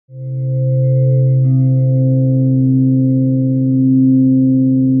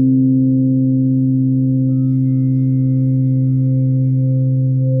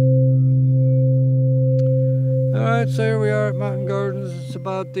Mountain Gardens. It's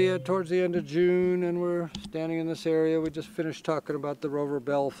about towards the end of June, and we're standing in this area. We just finished talking about the Rover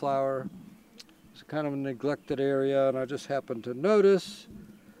bellflower. It's kind of a neglected area, and I just happened to notice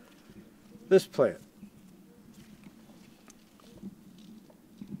this plant.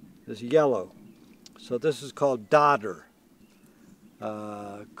 This yellow. So this is called Dodder,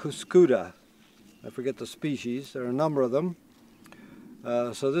 Cuscuta. I forget the species. There are a number of them.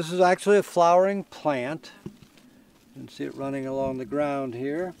 So this is actually a flowering plant. You can see it running along the ground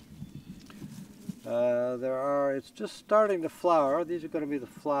here. It's just starting to flower. These are going to be the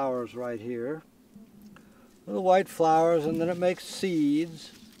flowers right here. Little white flowers, and then it makes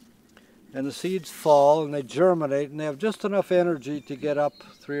seeds. And the seeds fall and they germinate, and they have just enough energy to get up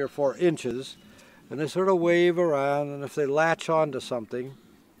 3 or 4 inches. And they sort of wave around, and if they latch onto something,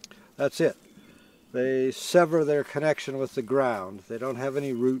 that's it. They sever their connection with the ground. They don't have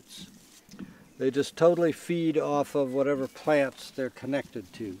any roots. They just totally feed off of whatever plants they're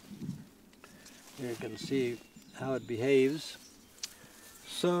connected to. Here you can see how it behaves.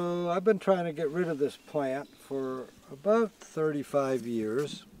 So I've been trying to get rid of this plant for about 35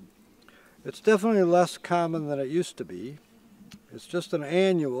 years. It's definitely less common than it used to be. It's just an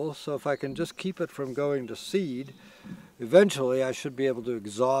annual, so if I can just keep it from going to seed, eventually I should be able to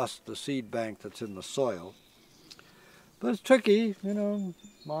exhaust the seed bank that's in the soil. But it's tricky, you know,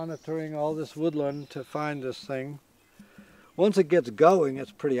 monitoring all this woodland to find this thing. Once it gets going,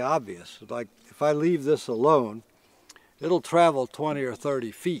 it's pretty obvious. Like if I leave this alone, it'll travel 20 or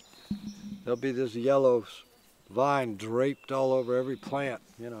 30 feet. There'll be this yellow vine draped all over every plant,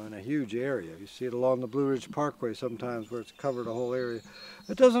 you know, in a huge area. You see it along the Blue Ridge Parkway sometimes where it's covered a whole area.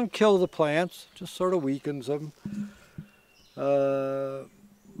 It doesn't kill the plants, it just sort of weakens them. But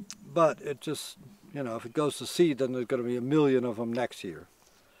it just, you know, if it goes to seed, then there's going to be 1 million of them next year,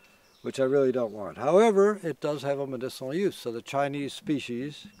 which I really don't want. However, it does have a medicinal use. So the Chinese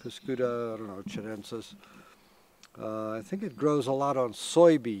species, Cuscuta, I don't know, chinensis, I think it grows a lot on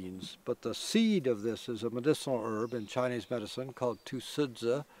soybeans, but the seed of this is a medicinal herb in Chinese medicine called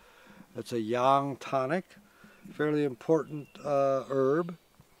Cuscuta. It's a yang tonic, fairly important herb.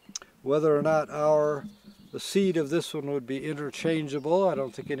 Whether or not the seed of this one would be interchangeable, I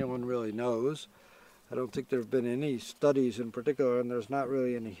don't think anyone really knows. I don't think there have been any studies in particular, and there's not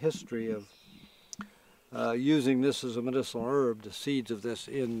really any history of using this as a medicinal herb, the seeds of this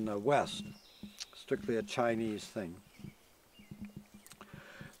in the West. Strictly a Chinese thing.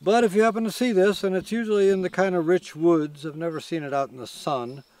 But if you happen to see this, and it's usually in the kind of rich woods, I've never seen it out in the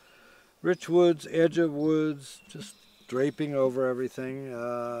sun, rich woods, edge of woods, just draping over everything.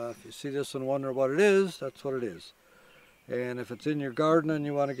 If you see this and wonder what it is, that's what it is. And if it's in your garden and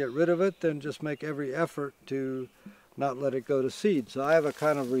you want to get rid of it, then just make every effort to not let it go to seed. So I have a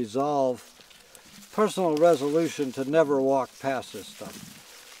kind of personal resolution to never walk past this stuff.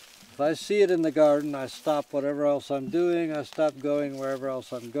 If I see it in the garden, I stop whatever else I'm doing, I stop going wherever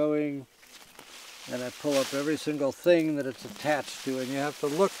else I'm going, and I pull up every single thing that it's attached to, and you have to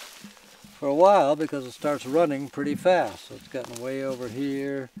look for a while because it starts running pretty fast. So it's gotten way over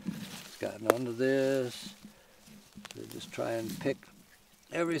here, it's gotten under this. So just try and pick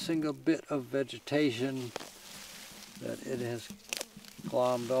every single bit of vegetation that it has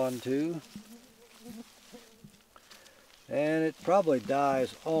glommed onto. And it probably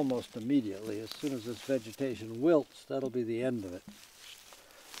dies almost immediately. As soon as this vegetation wilts, that'll be the end of it.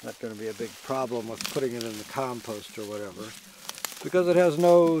 Not going to be a big problem with putting it in the compost or whatever, because it has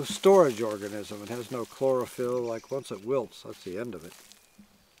no storage organism. It has no chlorophyll. Like once it wilts, that's the end of it.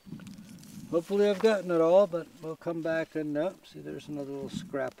 Hopefully I've gotten it all, but we'll come back and see, there's another little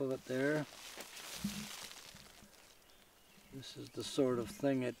scrap of it there. This is the sort of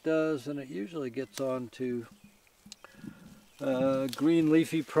thing it does, and it usually gets onto green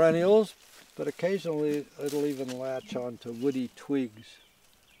leafy perennials, but occasionally it'll even latch onto woody twigs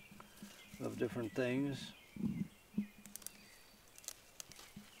of different things.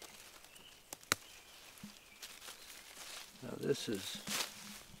 Now this is,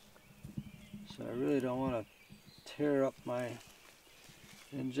 so I really don't want to tear up my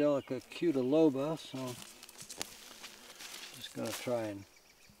Angelica cutiloba, so I'm just going to try and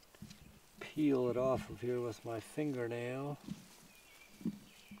peel it off of here with my fingernail.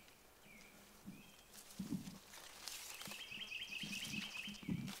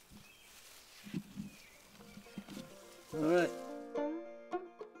 All right.